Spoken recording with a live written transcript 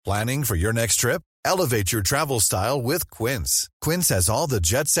Planning for your next trip? Elevate your travel style with Quince. Quince has all the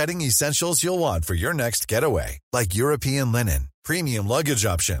jet-setting essentials you'll want for your next getaway, like European linen, premium luggage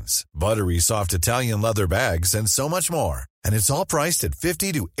options, buttery soft Italian leather bags, and so much more. And it's all priced at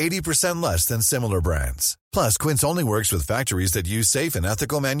 50 to 80% less than similar brands. Plus, Quince only works with factories that use safe and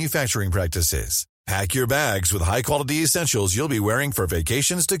ethical manufacturing practices. Pack your bags with high-quality essentials you'll be wearing for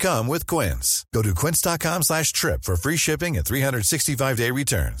vacations to come with Quince. Go to quince.com/trip for free shipping and 365-day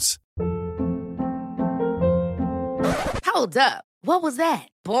returns. Hold up. What was that?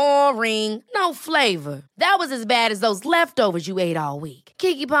 Boring. No flavor. That was as bad as those leftovers you ate all week.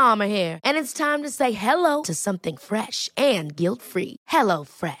 Keke Palmer here, and it's time to say hello to something fresh and guilt-free. Hello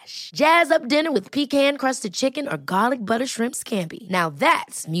Fresh. Jazz up dinner with pecan-crusted chicken or garlic butter shrimp scampi. Now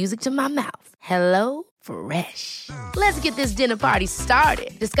that's music to my mouth. Hello Fresh. Let's get this dinner party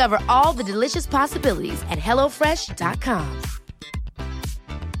started. Discover all the delicious possibilities at hellofresh.com.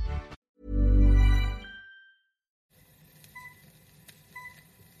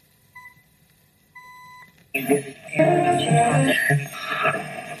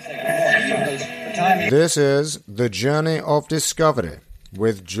 This is The Journey of Discovery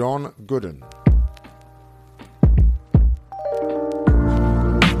with John Gooden.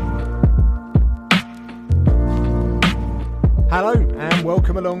 Hello and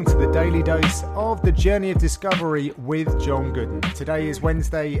welcome along to the daily dose of The Journey of Discovery with John Gooden. Today is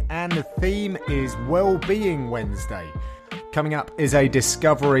Wednesday and the theme is Wellbeing Wednesday. Coming up is a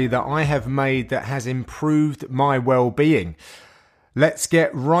discovery that I have made that has improved my well-being. Let's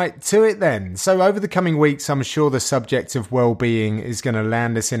get right to it then. So over the coming weeks, I'm sure the subject of well-being is going to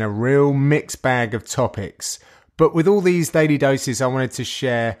land us in a real mixed bag of topics. But with all these daily doses, I wanted to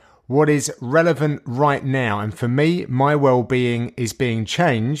share what is relevant right now. And for me, my well-being is being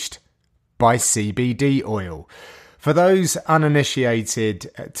changed by CBD oil. For those uninitiated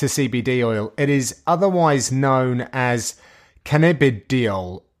to CBD oil, it is otherwise known as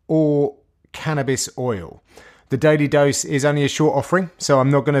cannabidiol or cannabis oil. The daily dose is only a short offering, so I'm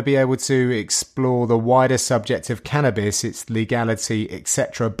not going to be able to explore the wider subject of cannabis, its legality,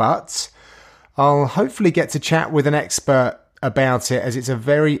 etc. But I'll hopefully get to chat with an expert about it, as it's a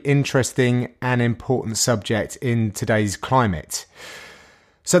very interesting and important subject in today's climate.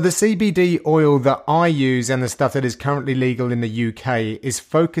 So the CBD oil that I use and the stuff that is currently legal in the UK is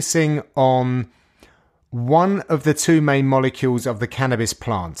focusing on one of the two main molecules of the cannabis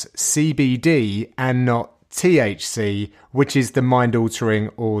plant, CBD, and not THC, which is the mind-altering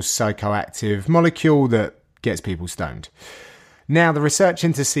or psychoactive molecule that gets people stoned. Now, the research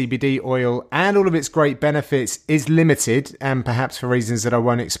into CBD oil and all of its great benefits is limited, and perhaps for reasons that I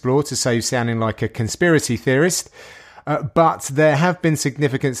won't explore to save sounding like a conspiracy theorist, but there have been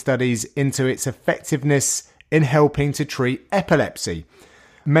significant studies into its effectiveness in helping to treat epilepsy.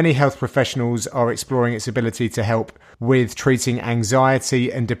 Many health professionals are exploring its ability to help with treating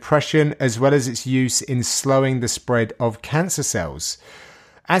anxiety and depression, as well as its use in slowing the spread of cancer cells.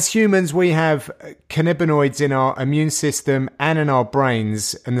 As humans, we have cannabinoids in our immune system and in our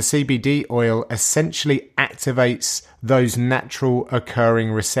brains, and the CBD oil essentially activates those natural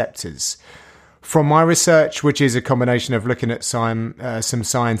occurring receptors. From my research, which is a combination of looking at some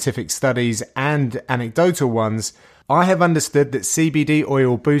scientific studies and anecdotal ones, I have understood that CBD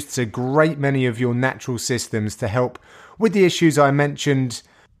oil boosts a great many of your natural systems to help with the issues I mentioned,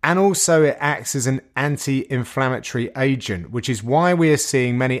 and also it acts as an anti-inflammatory agent, which is why we are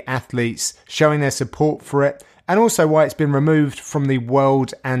seeing many athletes showing their support for it, and also why it's been removed from the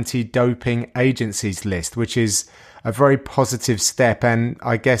World Anti-Doping Agency's list, which is a very positive step and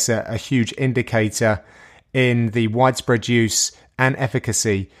I guess a huge indicator in the widespread use and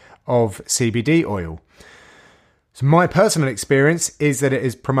efficacy of CBD oil. So my personal experience is that it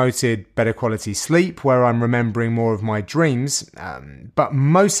has promoted better quality sleep, where I'm remembering more of my dreams, but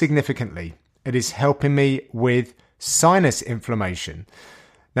most significantly, it is helping me with sinus inflammation.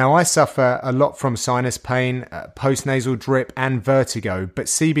 Now, I suffer a lot from sinus pain, postnasal drip and vertigo, but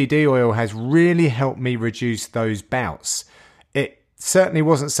CBD oil has really helped me reduce those bouts. It certainly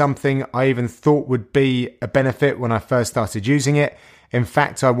wasn't something I even thought would be a benefit when I first started using it. In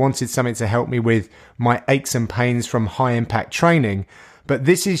fact, I wanted something to help me with my aches and pains from high impact training, but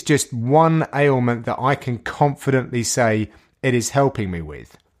this is just one ailment that I can confidently say it is helping me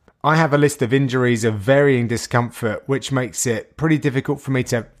with. I have a list of injuries of varying discomfort, which makes it pretty difficult for me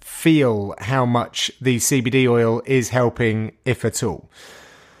to feel how much the CBD oil is helping, if at all.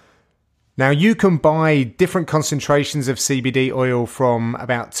 Now, you can buy different concentrations of CBD oil from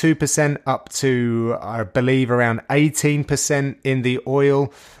about 2% up to, I believe, around 18% in the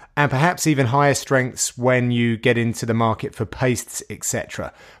oil. and perhaps even higher strengths when you get into the market for pastes,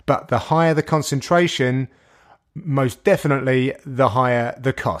 etc. But the higher the concentration, most definitely the higher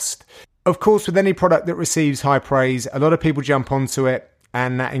the cost. Of course, with any product that receives high praise, a lot of people jump onto it,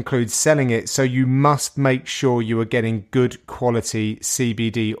 and that includes selling it. So you must make sure you are getting good quality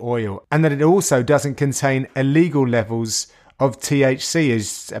CBD oil, and that it also doesn't contain illegal levels of THC,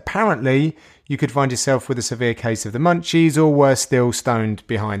 as apparently you could find yourself with a severe case of the munchies, or worse still, stoned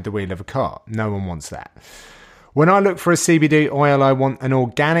behind the wheel of a car. No one wants that. When I look for a CBD oil, I want an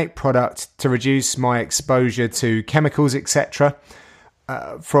organic product to reduce my exposure to chemicals, etc.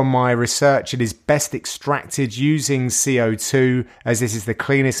 From my research, it is best extracted using CO2, as this is the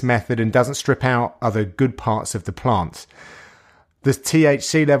cleanest method and doesn't strip out other good parts of the plant. The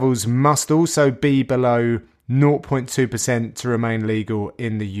THC levels must also be below 0.2% to remain legal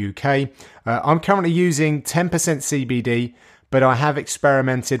in the UK. I'm currently using 10% CBD, but I have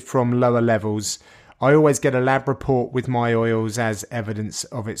experimented from lower levels. I always get a lab report with my oils as evidence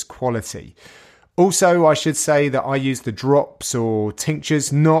of its quality. Also, I should say that I use the drops or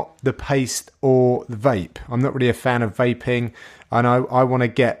tinctures, not the paste or the vape. I'm not really a fan of vaping, and I want to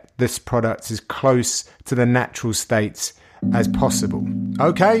get this product as close to the natural states as possible.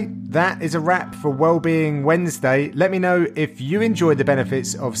 Okay, that is a wrap for Wellbeing Wednesday. Let me know if you enjoyed the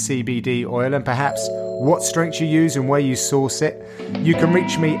benefits of CBD oil and perhaps what strengths you use and where you source it. You can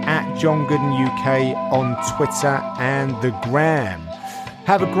reach me at John Gooden UK on Twitter and the Gram.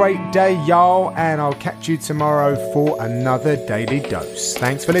 Have a great day, y'all, and I'll catch you tomorrow for another Daily Dose.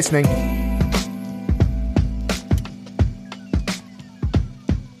 Thanks for listening.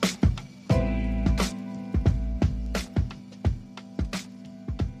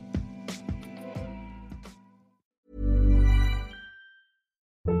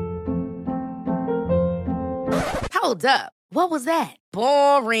 Hold up. What was that?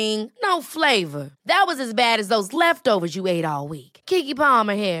 Boring. No flavor. That was as bad as those leftovers you ate all week. Keke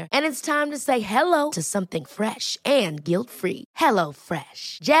Palmer here, and it's time to say hello to something fresh and guilt-free. Hello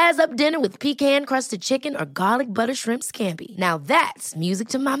Fresh. Jazz up dinner with pecan-crusted chicken or garlic butter shrimp scampi. Now that's music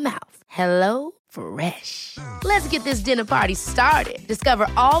to my mouth. Hello Fresh. Let's get this dinner party started. Discover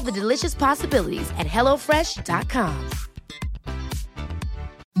all the delicious possibilities at HelloFresh.com.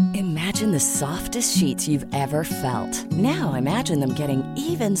 Imagine the softest sheets you've ever felt. Now imagine them getting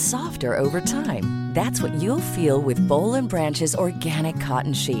even softer over time. That's what you'll feel with Boll & Branch's organic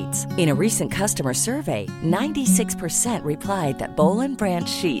cotton sheets. In a recent customer survey, 96% replied that Boll & Branch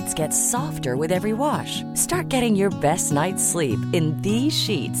sheets get softer with every wash. Start getting your best night's sleep in these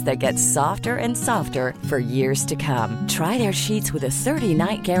sheets that get softer and softer for years to come. Try their sheets with a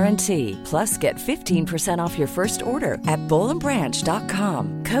 30-night guarantee. Plus, get 15% off your first order at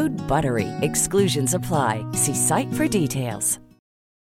bollandbranch.com. Code BUTTERY. Exclusions apply. See site for details.